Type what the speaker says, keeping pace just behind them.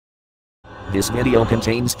This video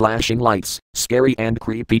contains flashing lights, scary and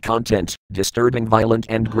creepy content, disturbing violent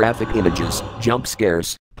and graphic images, jump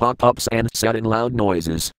scares, pop-ups and sudden loud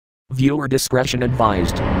noises. Viewer discretion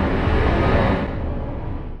advised.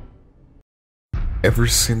 Ever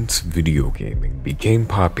since video gaming became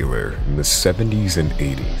popular in the 70s and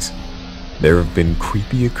 80s, there have been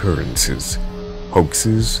creepy occurrences,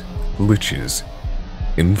 hoaxes, glitches,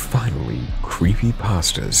 and finally,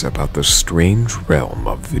 creepypastas about the strange realm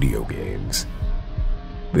of video games.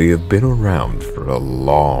 They have been around for a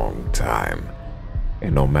long time,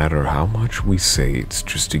 and no matter how much we say it's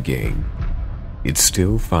just a game, it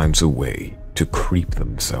still finds a way to creep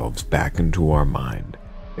themselves back into our mind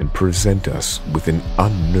and present us with an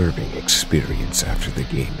unnerving experience after the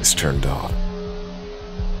game is turned off.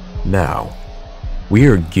 Now, we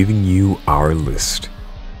are giving you our list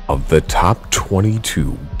of the top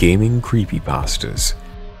 22 gaming creepypastas.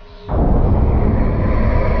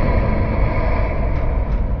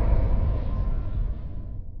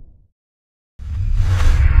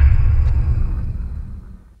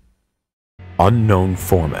 Unknown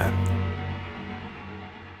format.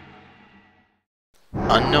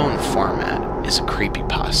 Unknown format is a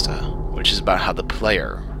creepypasta, which is about how the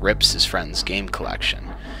player rips his friend's game collection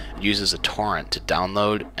and uses a torrent to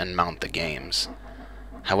download and mount the games.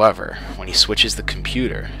 However, when he switches the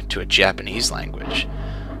computer to a Japanese language,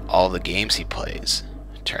 all the games he plays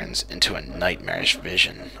turns into a nightmarish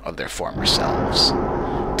vision of their former selves.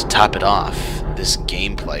 To top it off, this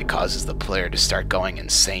gameplay causes the player to start going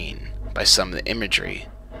insane by some of the imagery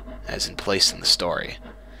that is in place in the story.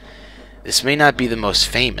 This may not be the most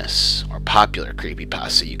famous or popular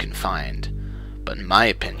creepypasta you can find, but in my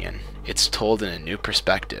opinion, it's told in a new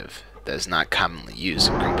perspective that is not commonly used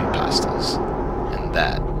in creepypastas. And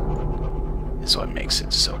that is what makes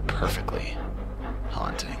it so perfectly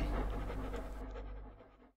haunting.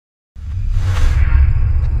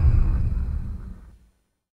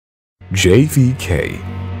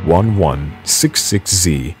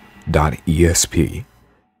 JVK1166Z.esp.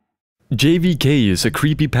 JVK is a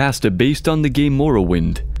creepypasta based on the game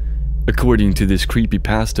Morrowind. According to this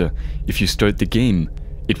creepypasta, if you start the game,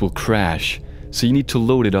 it will crash, so you need to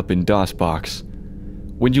load it up in DOSBox.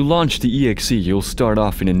 When you launch the exe, you'll start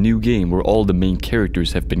off in a new game where all the main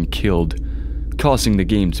characters have been killed, causing the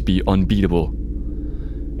game to be unbeatable.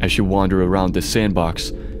 As you wander around the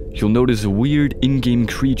sandbox, you'll notice a weird in-game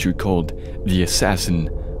creature called the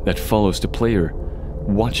Assassin that follows the player,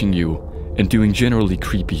 watching you and doing generally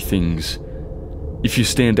creepy things. If you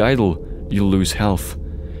stand idle, you'll lose health,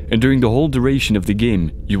 and during the whole duration of the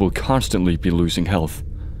game, you will constantly be losing health.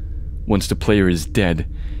 Once the player is dead,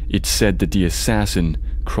 it's said that the assassin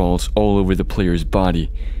crawls all over the player's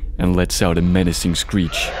body and lets out a menacing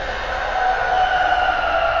screech.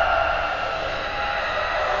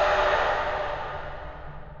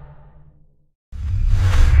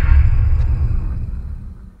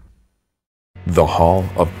 The Hall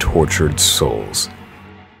of Tortured Souls.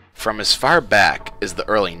 From as far back as the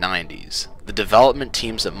early 90s, the development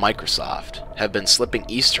teams at Microsoft have been slipping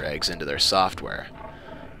Easter eggs into their software.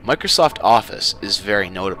 Microsoft Office is very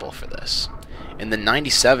notable for this. In the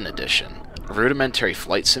 97 edition, a rudimentary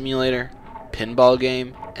flight simulator, pinball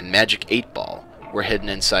game, and Magic 8-Ball were hidden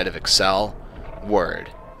inside of Excel, Word,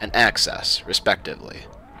 and Access, respectively.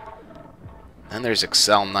 Then there's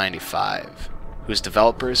Excel 95, whose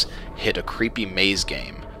developers hid a creepy maze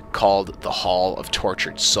game called The Hall of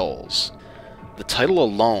Tortured Souls. The title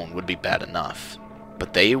alone would be bad enough,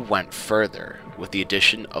 but they went further with the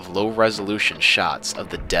addition of low-resolution shots of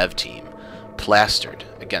the dev team plastered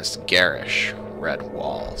against garish red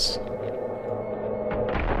walls.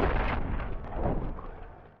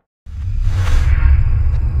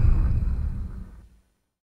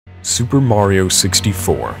 Super Mario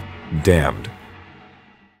 64 Damned.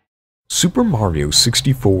 Super Mario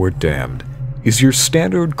 64 Damned is your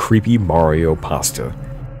standard creepy Mario pasta,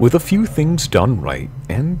 with a few things done right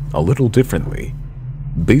and a little differently.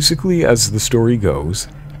 Basically, as the story goes,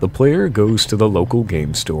 the player goes to the local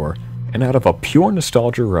game store, and out of a pure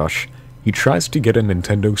nostalgia rush, he tries to get a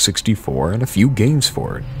Nintendo 64 and a few games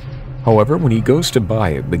for it. However, when he goes to buy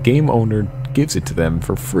it, the game owner gives it to them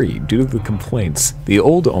for free due to the complaints the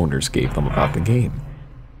old owners gave them about the game.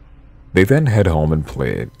 They then head home and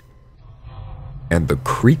play it, and the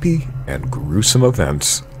creepy and gruesome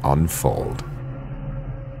events unfold.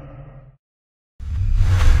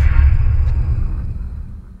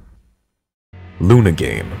 Luna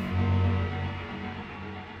Game.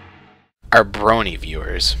 Our Brony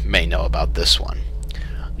viewers may know about this one.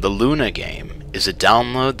 The Luna Game is a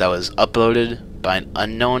download that was uploaded by an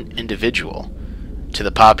unknown individual to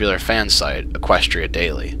the popular fan site Equestria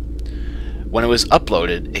Daily. When it was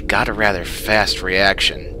uploaded, it got a rather fast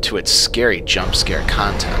reaction to its scary jump scare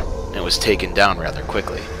content, and it was taken down rather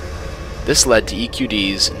quickly. This led to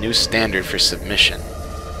EQD's new standard for submission.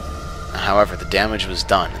 However, the damage was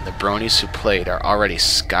done, and the bronies who played are already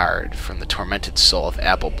scarred from the tormented soul of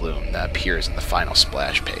Apple Bloom that appears in the final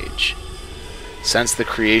splash page. Since the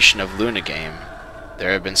creation of Luna Game,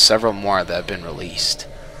 there have been several more that have been released,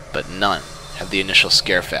 but none have the initial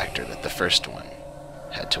scare factor that the first one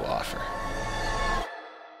had to offer.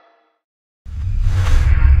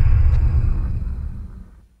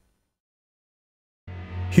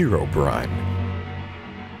 Herobrine.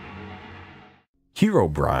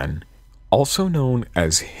 Herobrine, also known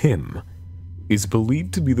as Him, is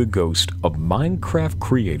believed to be the ghost of Minecraft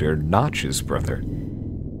creator Notch's brother.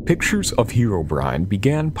 Pictures of Herobrine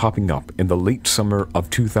began popping up in the late summer of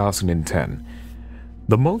 2010.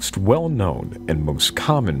 The most well-known and most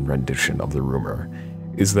common rendition of the rumor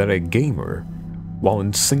is that a gamer, while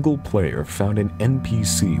in single player, found an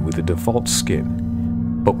NPC with a default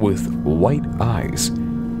skin, but with white eyes.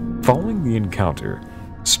 Following the encounter,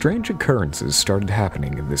 strange occurrences started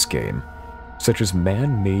happening in this game, such as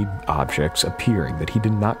man-made objects appearing that he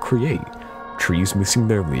did not create, trees missing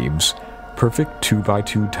their leaves, perfect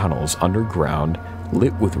 2x2 tunnels underground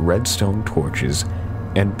lit with redstone torches,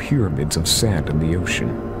 and pyramids of sand in the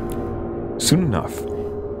ocean. Soon enough,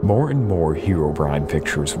 more and more Herobrine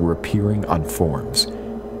pictures were appearing on forums.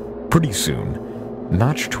 Pretty soon,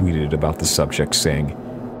 Notch tweeted about the subject saying,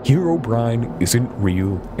 "Herobrine isn't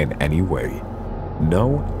real in any way.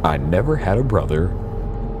 No, I never had a brother.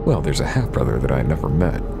 Well, there's a half-brother that I never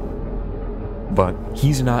met. But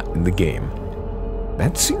he's not in the game."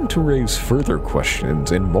 That seemed to raise further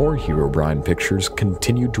questions, and more Herobrine pictures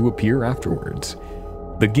continued to appear afterwards.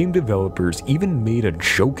 The game developers even made a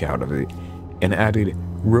joke out of it and added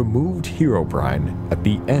 "removed Herobrine" at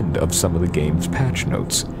the end of some of the game's patch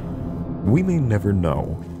notes. We may never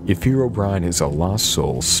know if Herobrine is a lost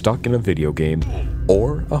soul stuck in a video game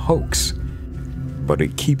or a hoax, but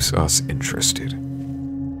it keeps us interested.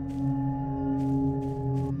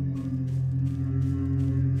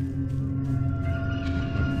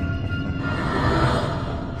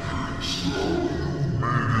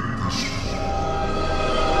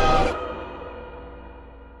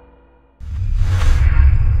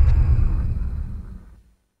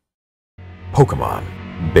 Pokemon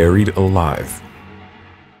Buried Alive.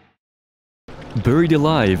 Buried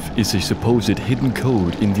Alive is a supposed hidden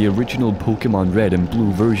code in the original Pokemon Red and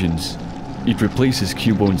Blue versions. It replaces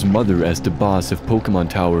Cubone's mother as the boss of Pokemon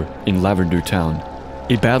Tower in Lavender Town.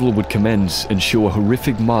 A battle would commence and show a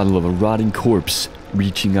horrific model of a rotting corpse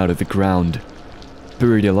reaching out of the ground.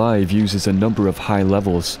 Buried Alive uses a number of high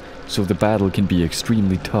levels, so the battle can be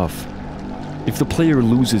extremely tough. If the player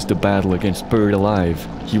loses the battle against Buried Alive,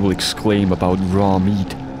 he will exclaim about raw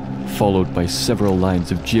meat, followed by several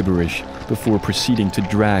lines of gibberish before proceeding to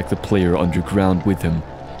drag the player underground with him.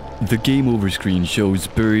 The game over screen shows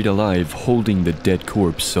Buried Alive holding the dead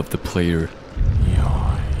corpse of the player.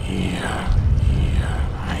 You're here,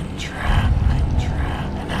 I'm trapped,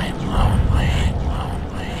 and I'm lonely,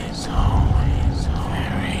 so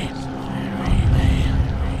very lonely.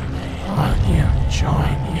 Will you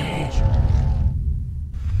join me?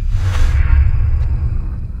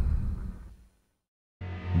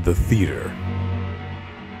 The Theater.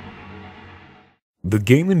 The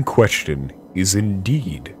game in question is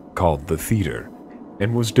indeed called The Theater,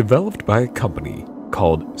 and was developed by a company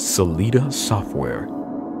called Solida Software.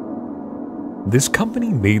 This company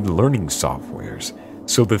made learning softwares,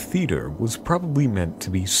 so The Theater was probably meant to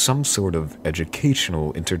be some sort of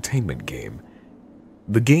educational entertainment game.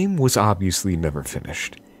 The game was obviously never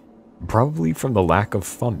finished, probably from the lack of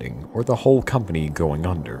funding or the whole company going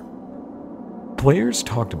under. Players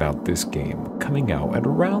talked about this game coming out at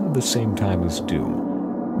around the same time as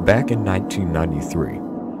Doom, back in 1993.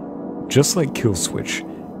 Just like Killswitch,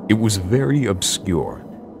 it was very obscure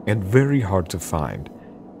and very hard to find,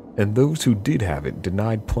 and those who did have it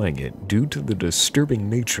denied playing it due to the disturbing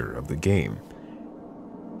nature of the game.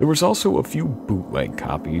 There was also a few bootleg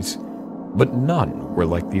copies, but none were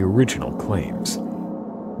like the original claims.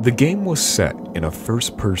 The game was set in a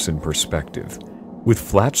first-person perspective, with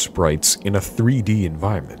flat sprites in a 3D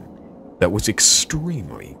environment that was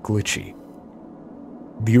extremely glitchy.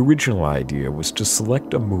 The original idea was to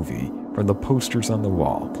select a movie from the posters on the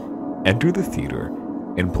wall, enter the theater,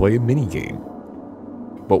 and play a minigame.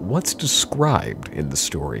 But what's described in the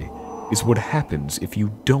story is what happens if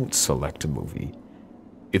you don't select a movie.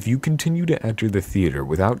 If you continue to enter the theater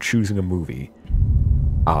without choosing a movie,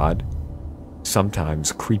 odd,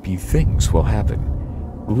 sometimes creepy things will happen,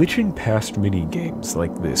 Glitching past mini-games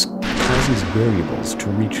like this causes variables to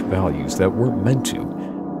reach values that weren't meant to,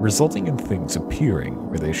 resulting in things appearing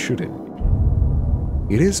where they shouldn't.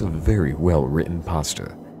 It is a very well-written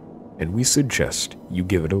pasta, and we suggest you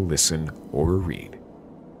give it a listen or a read.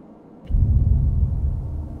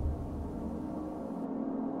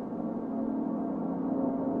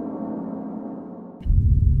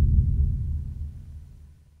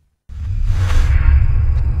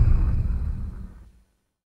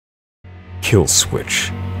 Kill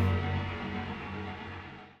Switch.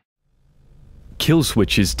 Kill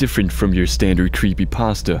Switch is different from your standard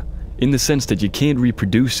creepypasta, in the sense that you can't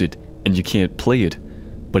reproduce it and you can't play it,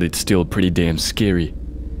 but it's still pretty damn scary.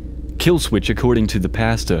 Kill Switch, according to the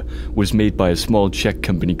pasta, was made by a small Czech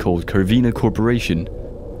company called Karvina Corporation.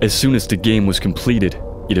 As soon as the game was completed,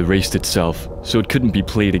 it erased itself, so it couldn't be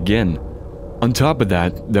played again. On top of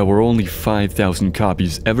that, there were only 5,000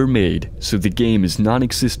 copies ever made, so the game is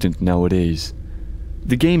non-existent nowadays.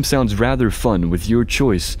 The game sounds rather fun with your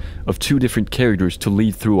choice of 2 different characters to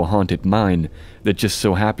lead through a haunted mine that just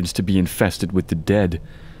so happens to be infested with the dead.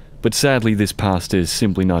 But sadly, this pasta is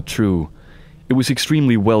simply not true. It was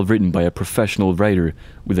extremely well written by a professional writer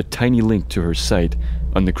with a tiny link to her site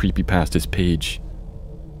on the Creepypastas page.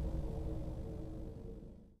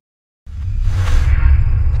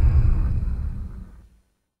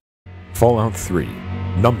 Fallout 3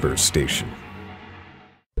 Number Station.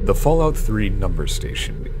 The Fallout 3 Number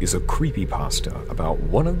Station is a creepypasta about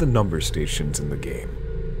one of the number stations in the game.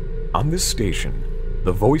 On this station,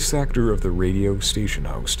 the voice actor of the radio station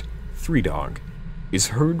host, Three Dog, is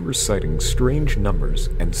heard reciting strange numbers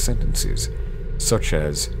and sentences, such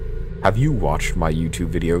as, "Have you watched my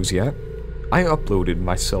YouTube videos yet? I uploaded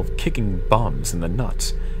myself kicking bums in the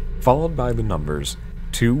nuts," followed by the numbers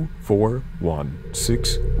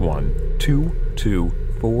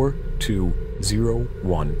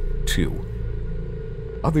 2416122424012.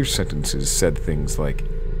 Other sentences said things like,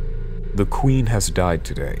 "The Queen has died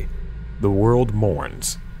today. The world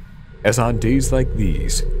mourns. As on days like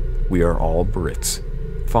these, we are all Brits,"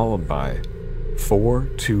 followed by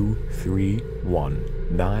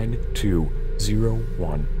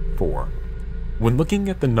 423192014. When looking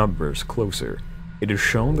at the numbers closer, it is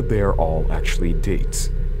shown that they are all actually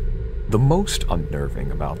dates. The most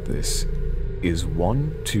unnerving about this is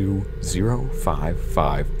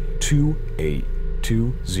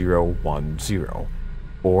 1205528210,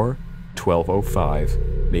 or 1205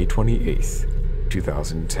 May 28th,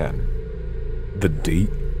 2010. The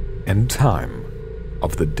date and time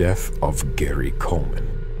of the death of Gary Coleman.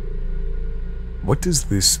 What does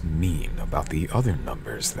this mean about the other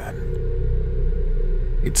numbers then?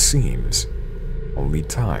 It seems only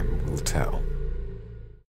time will tell.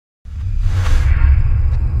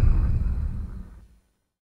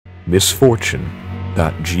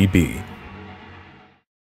 Misfortune.gb.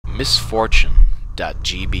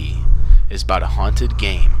 Misfortune.gb is about a haunted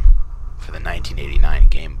game for the 1989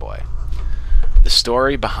 Game Boy. The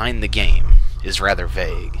story behind the game is rather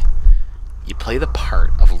vague. You play the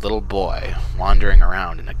part of a little boy wandering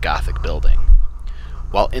around in a gothic building.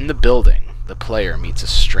 While in the building, the player meets a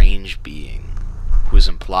strange being who is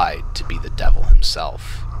implied to be the devil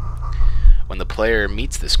himself. When the player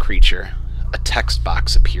meets this creature, a text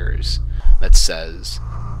box appears that says,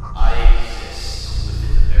 "I exist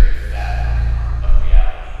within the very fabric of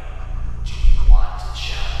reality. Do you want to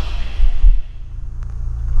challenge me?"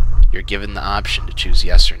 You're given the option to choose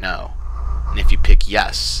yes or no, and if you pick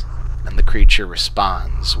yes, then the creature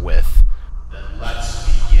responds with, "Then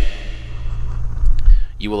let's begin."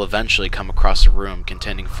 You will eventually come across a room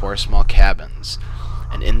containing 4 small cabins,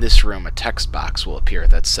 and in this room a text box will appear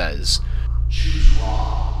that says, "Choose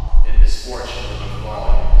wrong, and misfortune will befall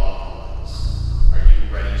your loved ones. Are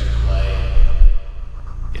you ready to play?"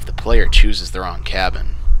 If the player chooses the wrong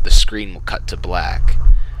cabin, the screen will cut to black,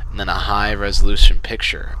 and then a high-resolution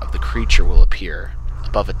picture of the creature will appear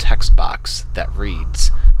above a text box that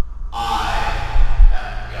reads, "I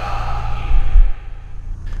am God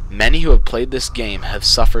here." Many who have played this game have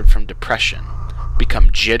suffered from depression,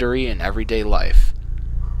 become jittery in everyday life,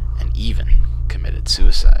 and even committed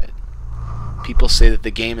suicide. People say that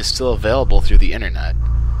the game is still available through the internet.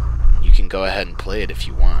 You can go ahead and play it if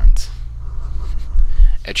you want.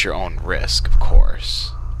 At your own risk, of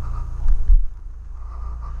course.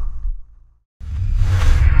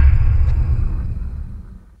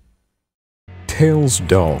 Tails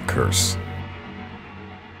Doll Curse.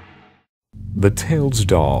 The Tails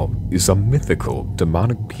Doll is a mythical,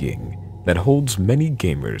 demonic being that holds many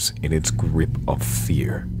gamers in its grip of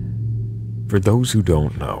fear. For those who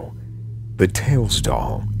don't know, the Tails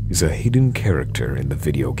Doll is a hidden character in the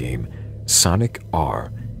video game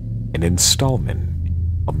Sonic.exe an installment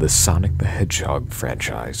of the Sonic the Hedgehog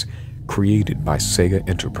franchise created by Sega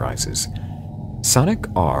Enterprises. Sonic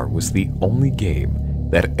R was the only game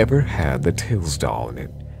that ever had the Tails doll in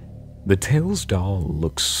it. The Tails doll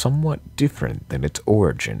looks somewhat different than its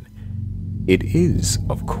origin. It is,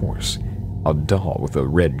 of course, a doll with a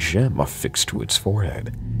red gem affixed to its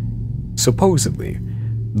forehead. Supposedly,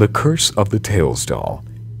 the curse of the Tails doll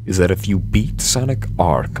is that if you beat Sonic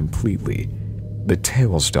R completely, the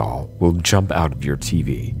Tails doll will jump out of your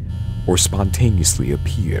TV or spontaneously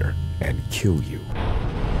appear and kill you.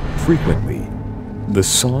 Frequently, the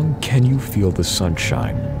song Can You Feel the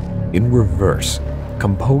Sunshine, in reverse,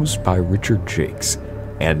 composed by Richard Jakes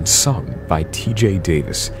and sung by T.J.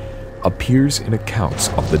 Davis, appears in accounts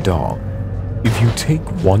of the doll. If you take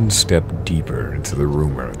one step deeper into the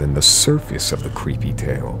rumor than the surface of the creepy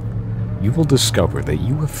tale, you will discover that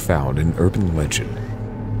you have found an urban legend.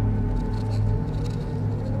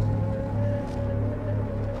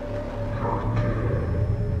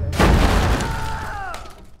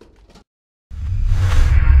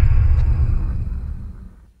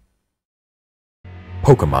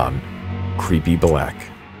 Pokemon Creepy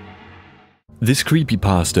Black. This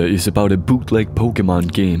creepypasta is about a bootleg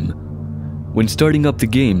Pokemon game. When starting up the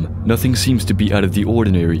game, nothing seems to be out of the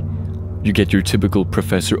ordinary. You get your typical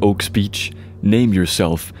Professor Oak speech, name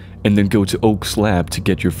yourself, and then go to Oak's lab to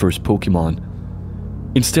get your first Pokemon.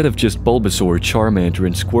 Instead of just Bulbasaur, Charmander,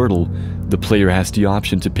 and Squirtle, the player has the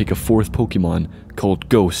option to pick a fourth Pokemon called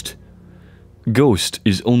Ghost. Ghost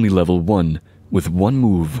is only level 1, with one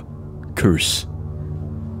move, Curse.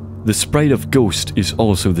 The sprite of Ghost is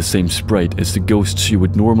also the same sprite as the ghosts you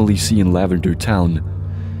would normally see in Lavender Town.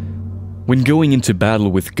 When going into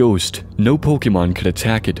battle with Ghost, no Pokemon could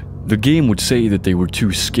attack it. The game would say that they were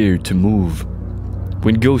too scared to move.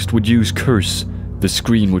 When Ghost would use Curse, the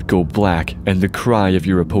screen would go black and the cry of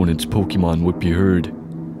your opponent's Pokemon would be heard.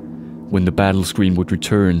 When the battle screen would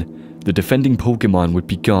return, the defending Pokemon would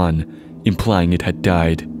be gone, implying it had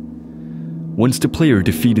died. Once the player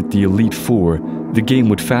defeated the Elite Four, the game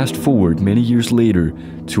would fast forward many years later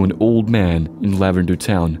to an old man in Lavender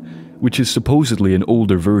Town, which is supposedly an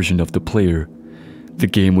older version of the player. The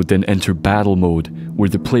game would then enter battle mode, where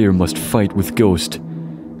the player must fight with Ghost.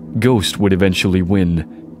 Ghost would eventually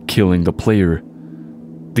win, killing the player.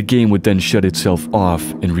 The game would then shut itself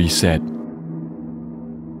off and reset.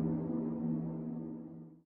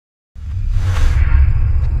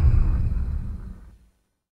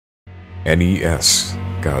 NES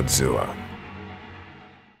Godzilla.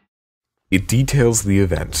 It details the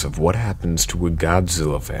events of what happens to a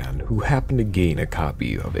Godzilla fan who happened to gain a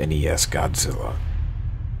copy of NES Godzilla.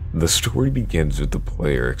 The story begins with the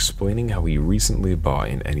player explaining how he recently bought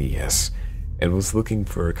an NES and was looking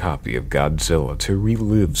for a copy of Godzilla to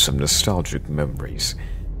relive some nostalgic memories.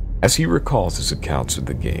 As he recalls his accounts of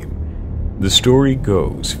the game, the story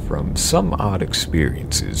goes from some odd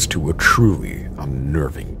experiences to a truly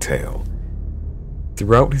unnerving tale.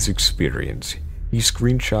 Throughout his experience, he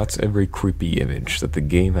screenshots every creepy image that the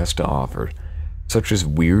game has to offer, such as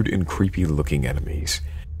weird and creepy looking enemies.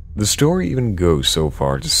 The story even goes so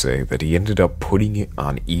far to say that he ended up putting it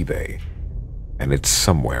on eBay, and it's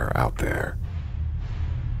somewhere out there,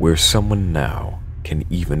 where someone now can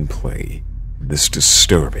even play this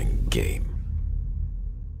disturbing game.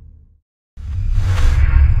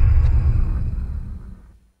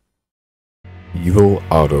 Evil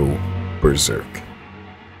Otto Berserk.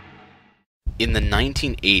 In the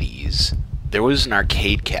 1980s, there was an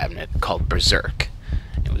arcade cabinet called Berserk.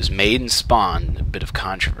 It was made and spawned a bit of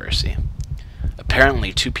controversy.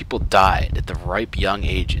 Apparently, 2 people died at the ripe young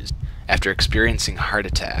ages after experiencing heart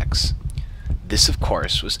attacks. This, of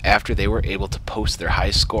course, was after they were able to post their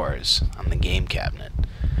high scores on the game cabinet.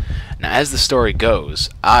 Now, as the story goes,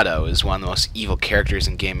 Otto is one of the most evil characters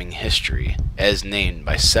in gaming history, as named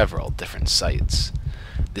by several different sites.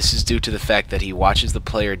 This is due to the fact that he watches the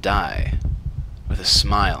player die with a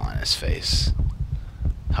smile on his face.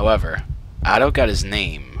 However, Otto got his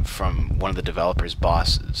name from one of the developer's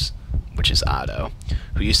bosses, which is Otto,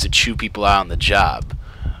 who used to chew people out on the job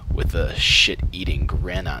with a shit-eating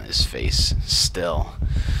grin on his face still.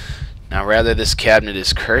 Now, whether this cabinet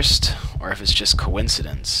is cursed or if it's just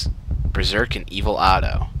coincidence, Berserk and Evil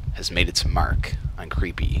Otto has made its mark on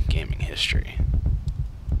creepy gaming history.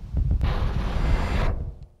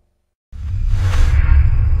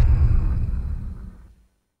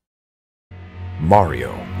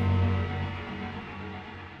 Mario.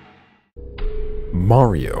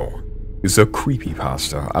 Mario is a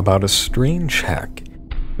creepypasta about a strange hack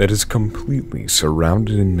that is completely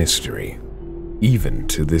surrounded in mystery, even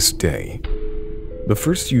to this day. The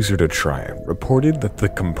first user to try it reported that the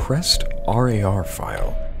compressed RAR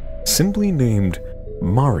file, simply named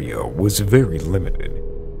Mario, was very limited.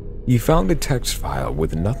 He found a text file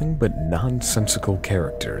with nothing but nonsensical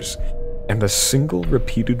characters and a single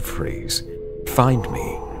repeated phrase, "Find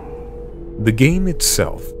me." The game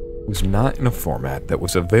itself was not in a format that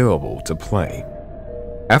was available to play.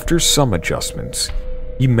 After some adjustments,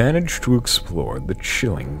 he managed to explore the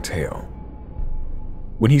chilling tale.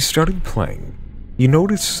 When he started playing, he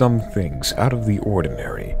noticed some things out of the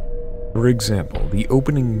ordinary. For example, the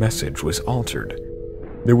opening message was altered.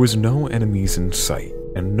 There was no enemies in sight,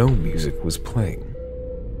 and no music was playing.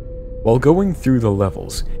 While going through the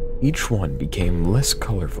levels, each one became less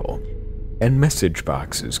colorful, and message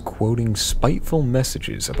boxes quoting spiteful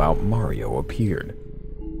messages about Mario appeared.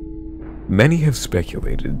 Many have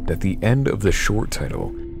speculated that the end of the short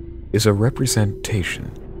title is a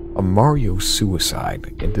representation of Mario's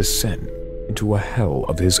suicide and descent into a hell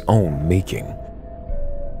of his own making.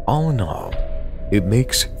 All in all, it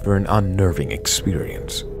makes for an unnerving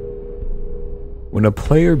experience. When a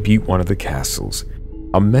player beat one of the castles,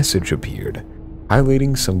 a message appeared,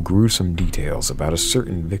 highlighting some gruesome details about a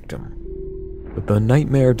certain victim. But the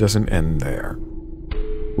nightmare doesn't end there.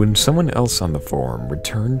 When someone else on the forum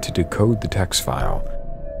returned to decode the text file,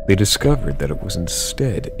 they discovered that it was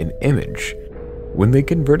instead an image. When they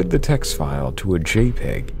converted the text file to a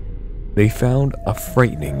JPEG, they found a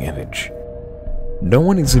frightening image. No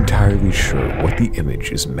one is entirely sure what the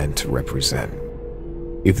image is meant to represent.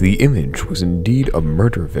 If the image was indeed a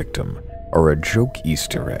murder victim or a joke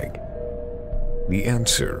Easter egg, the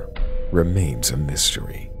answer remains a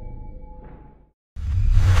mystery.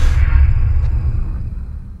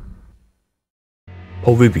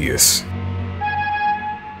 Polybius.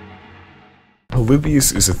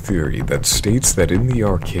 Polybius is a theory that states that in the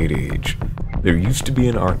arcade age, there used to be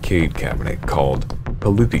an arcade cabinet called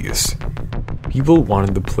Polybius. People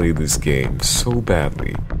wanted to play this game so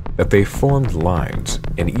badly that they formed lines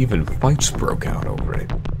and even fights broke out over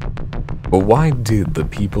it. But why did the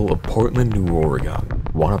people of Portland, New Oregon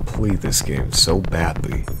want to play this game so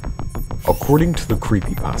badly? According to the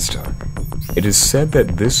Creepypasta, it is said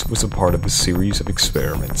that this was a part of a series of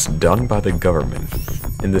experiments done by the government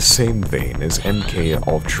in the same vein as MK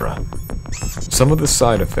Ultra. Some of the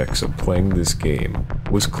side effects of playing this game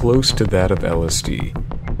was close to that of LSD,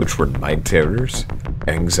 which were night terrors,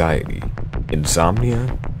 anxiety,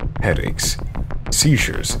 insomnia, headaches,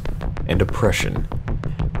 seizures, and depression,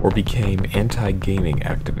 or became anti-gaming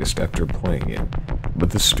activist after playing it.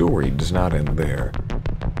 But the story does not end there.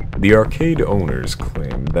 The arcade owners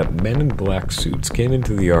claim that men in black suits came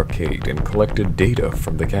into the arcade and collected data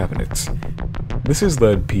from the cabinets. This has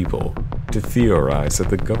led people to theorize that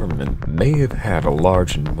the government may have had a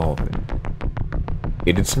large involvement.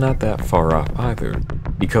 It is not that far off either,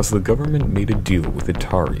 because the government made a deal with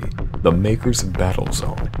Atari, the makers of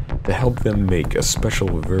Battlezone, to help them make a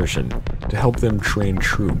special version to help them train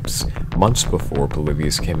troops months before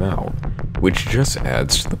Polybius came out, which just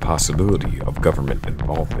adds to the possibility of government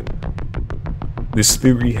involvement. This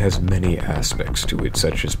theory has many aspects to it,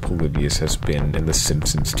 such as Polybius has been in the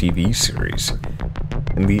Simpsons TV series,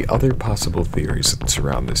 and the other possible theories that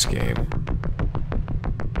surround this game.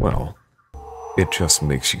 Well, it just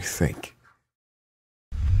makes you think.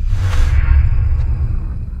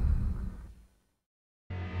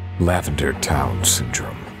 Lavender Town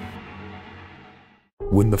Syndrome.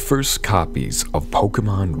 When the first copies of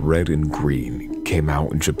Pokemon Red and Green came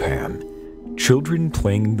out in Japan, children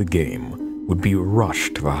playing the game would be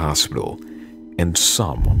rushed to the hospital, and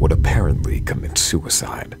some would apparently commit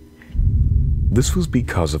suicide. This was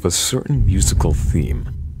because of a certain musical theme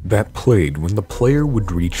that played when the player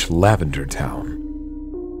would reach Lavender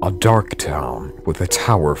Town, a dark town with a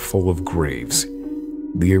tower full of graves.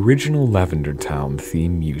 The original Lavender Town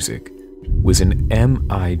theme music was an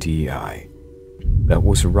MIDI that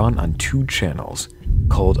was run on 2 channels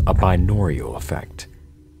called a binaural effect,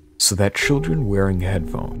 so that children wearing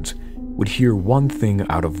headphones would hear one thing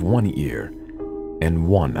out of one ear and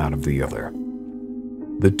one out of the other.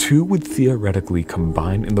 The 2 would theoretically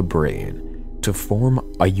combine in the brain to form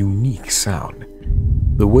a unique sound.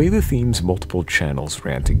 The way the theme's multiple channels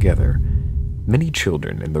ran together, many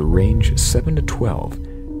children in the range 7 to 12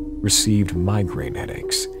 received migraine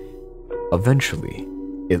headaches. Eventually,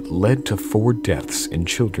 it led to 4 deaths in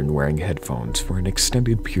children wearing headphones for an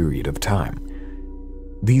extended period of time.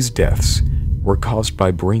 These deaths were caused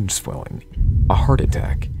by brain swelling, a heart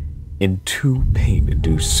attack, and 2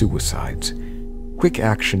 pain-induced suicides. Quick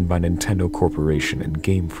action by Nintendo Corporation and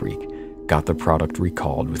Game Freak got the product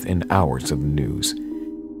recalled within hours of the news.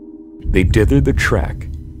 They dithered the track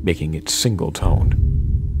making it single-toned.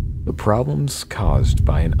 The problems caused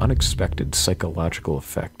by an unexpected psychological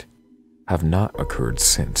effect have not occurred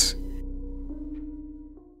since.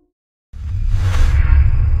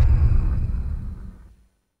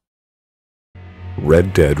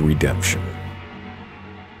 Red Dead Redemption.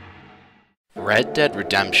 Red Dead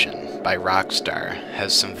Redemption by Rockstar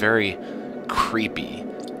has some very creepy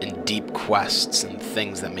and deep quests and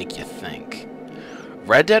things that make you think.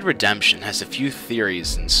 Red Dead Redemption has a few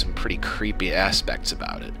theories and some pretty creepy aspects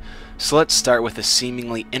about it. So let's start with a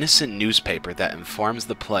seemingly innocent newspaper that informs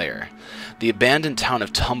the player the abandoned town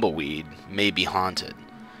of Tumbleweed may be haunted.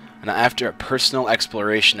 Now, after a personal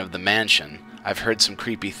exploration of the mansion, I've heard some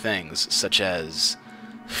creepy things, such as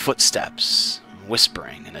footsteps,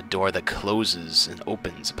 whispering, and a door that closes and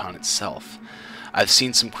opens upon itself. I've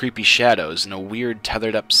seen some creepy shadows and a weird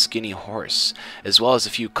tethered-up skinny horse, as well as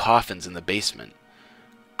a few coffins in the basement.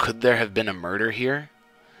 Could there have been a murder here?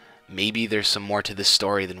 Maybe there's some more to this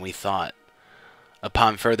story than we thought.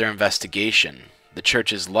 Upon further investigation, the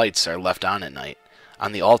church's lights are left on at night.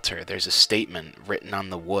 On the altar, there's a statement written on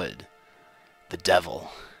the wood. The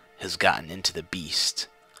devil has gotten into the beast.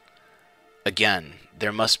 Again,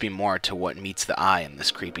 there must be more to what meets the eye in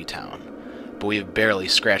this creepy town, but we have barely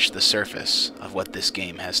scratched the surface of what this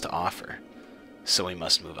game has to offer, so we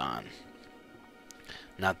must move on.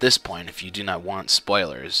 Now at this point, if you do not want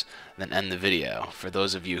spoilers, then end the video. For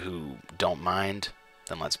those of you who don't mind,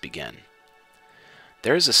 then let's begin.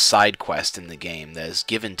 There is a side quest in the game that is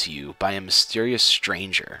given to you by a mysterious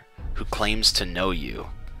stranger who claims to know you.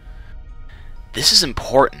 This is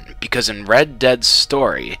important because in Red Dead's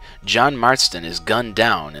story, John Marston is gunned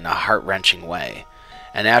down in a heart-wrenching way.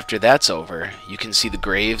 And after that's over, you can see the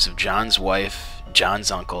graves of John's wife, John's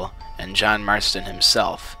uncle, and John Marston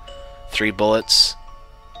himself. 3 bullets,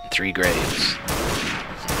 and 3 graves.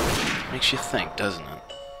 Makes you think, doesn't it?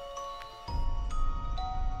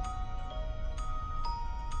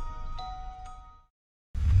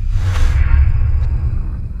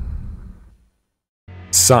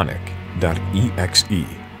 Sonic.exe.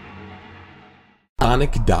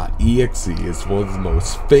 Sonic.exe is one of the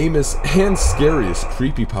most famous and scariest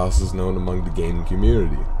creepypastas known among the gaming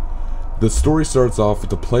community. The story starts off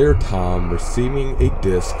with the player Tom receiving a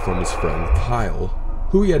disc from his friend Kyle,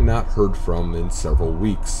 who he had not heard from in several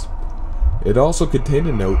weeks. It also contained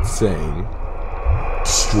a note saying,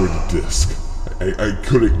 "Destroy the disc. I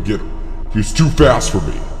couldn't get him. He was too fast for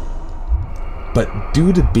me." But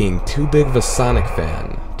due to being too big of a Sonic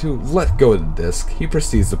fan to let go of the disc, he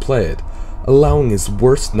proceeds to play it, allowing his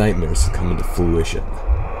worst nightmares to come into fruition.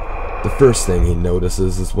 The first thing he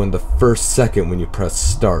notices is when the first second when you press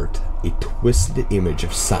start, a twisted image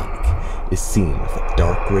of Sonic is seen with a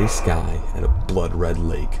dark gray sky and a blood-red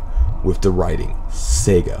lake, with the writing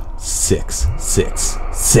Sega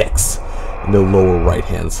 666 in the lower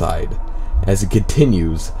right-hand side. As it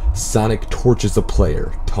continues, Sonic tortures the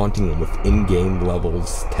player, taunting him with in-game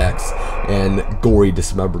levels, text, and gory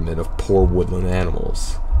dismemberment of poor woodland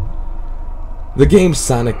animals. The game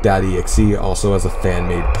Sonic.exe also has a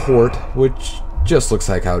fan-made port, which just looks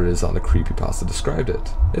like how it is on the creepypasta described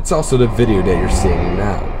it. It's also the video that you're seeing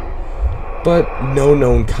now. But no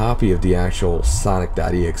known copy of the actual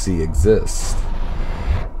Sonic.exe exists.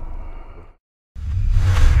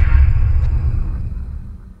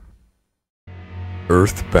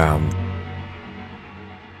 Earthbound.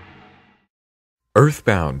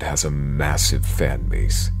 Earthbound has a massive fan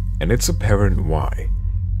base, and it's apparent why.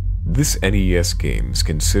 This NES game is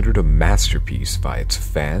considered a masterpiece by its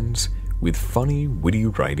fans, with funny, witty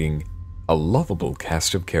writing, a lovable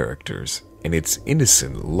cast of characters, and its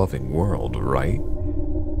innocent, loving world, right?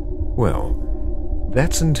 Well,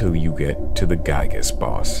 that's until you get to the Gygas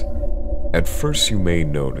boss. At first you may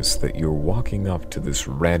notice that you're walking up to this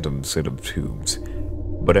random set of tubes,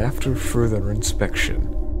 but after further inspection,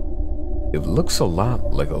 it looks a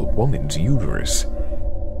lot like a woman's uterus.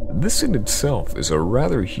 This in itself is a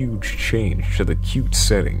rather huge change to the cute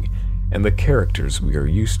setting and the characters we are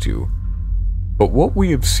used to. But what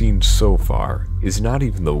we have seen so far is not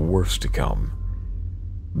even the worst to come.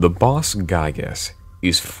 The boss Gygas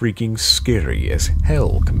is freaking scary as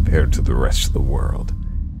hell compared to the rest of the world.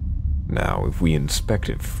 Now, if we inspect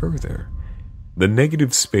it further, the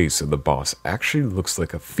negative space of the boss actually looks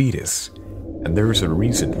like a fetus, and there is a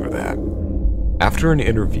reason for that. After an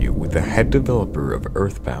interview with the head developer of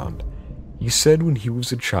Earthbound, he said when he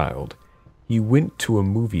was a child, he went to a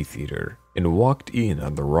movie theater and walked in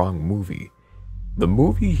on the wrong movie. The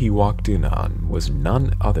movie he walked in on was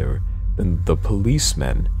none other than The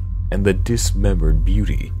Policeman and the Dismembered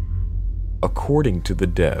Beauty. According to the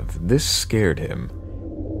dev, this scared him.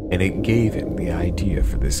 and it gave him the idea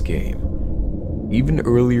for this game. Even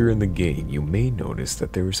earlier in the game, you may notice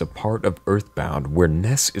that there is a part of Earthbound where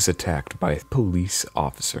Ness is attacked by police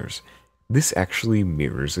officers. This actually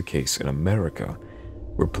mirrors a case in America,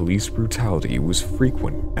 where police brutality was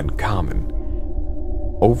frequent and common.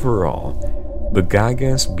 Overall, the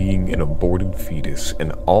Gygas being an aborted fetus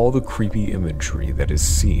and all the creepy imagery that is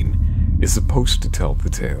seen is supposed to tell the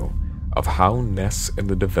tale of how Ness and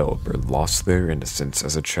the developer lost their innocence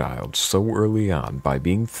as a child so early on by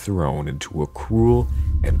being thrown into a cruel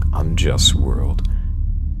and unjust world.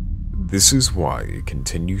 This is why it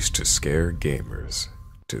continues to scare gamers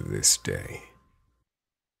to this day.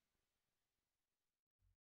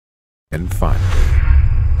 And finally,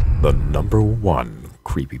 the #1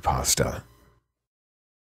 creepypasta.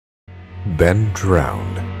 Ben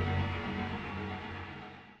Drowned.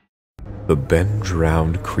 The Ben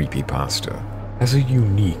Drowned creepypasta has a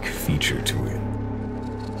unique feature to it.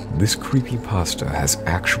 This creepypasta has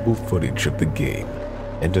actual footage of the game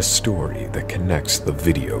and a story that connects the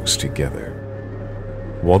videos together.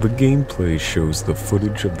 While the gameplay shows the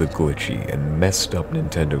footage of the glitchy and messed up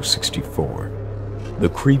Nintendo 64, the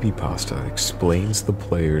creepypasta explains the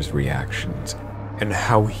player's reactions and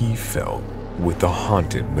how he felt with the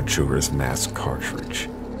haunted Majora's Mask cartridge.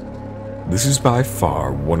 This is by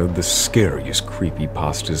far one of the scariest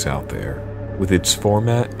creepypastas out there, with its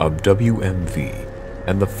format of WMV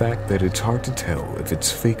and the fact that it's hard to tell if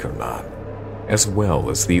it's fake or not, as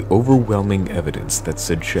well as the overwhelming evidence that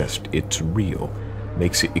suggests it's real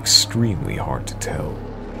makes it extremely hard to tell.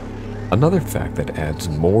 Another fact that adds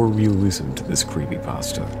more realism to this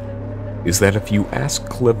creepypasta is that if you ask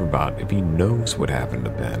Cleverbot if he knows what happened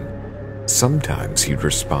to Ben, sometimes he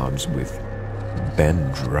responds with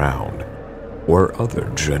 "Ben drowned," or other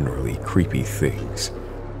generally creepy things.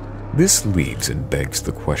 This leads and begs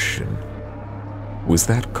the question, was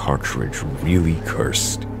that cartridge really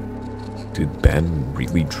cursed? Did Ben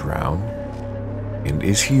really drown? And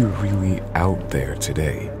is he really out there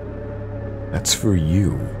today? That's for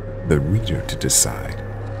you, the reader, to decide,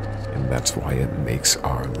 and that's why it makes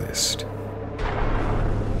our list.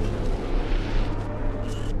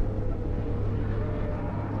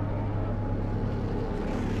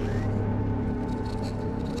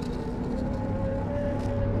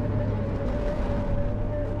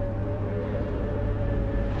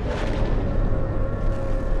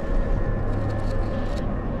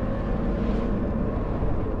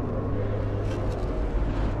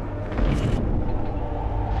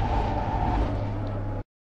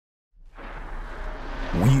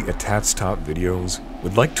 We at Tats Top Videos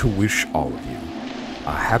would like to wish all of you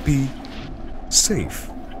a happy,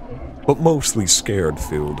 safe, but mostly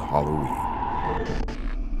scared-filled Halloween.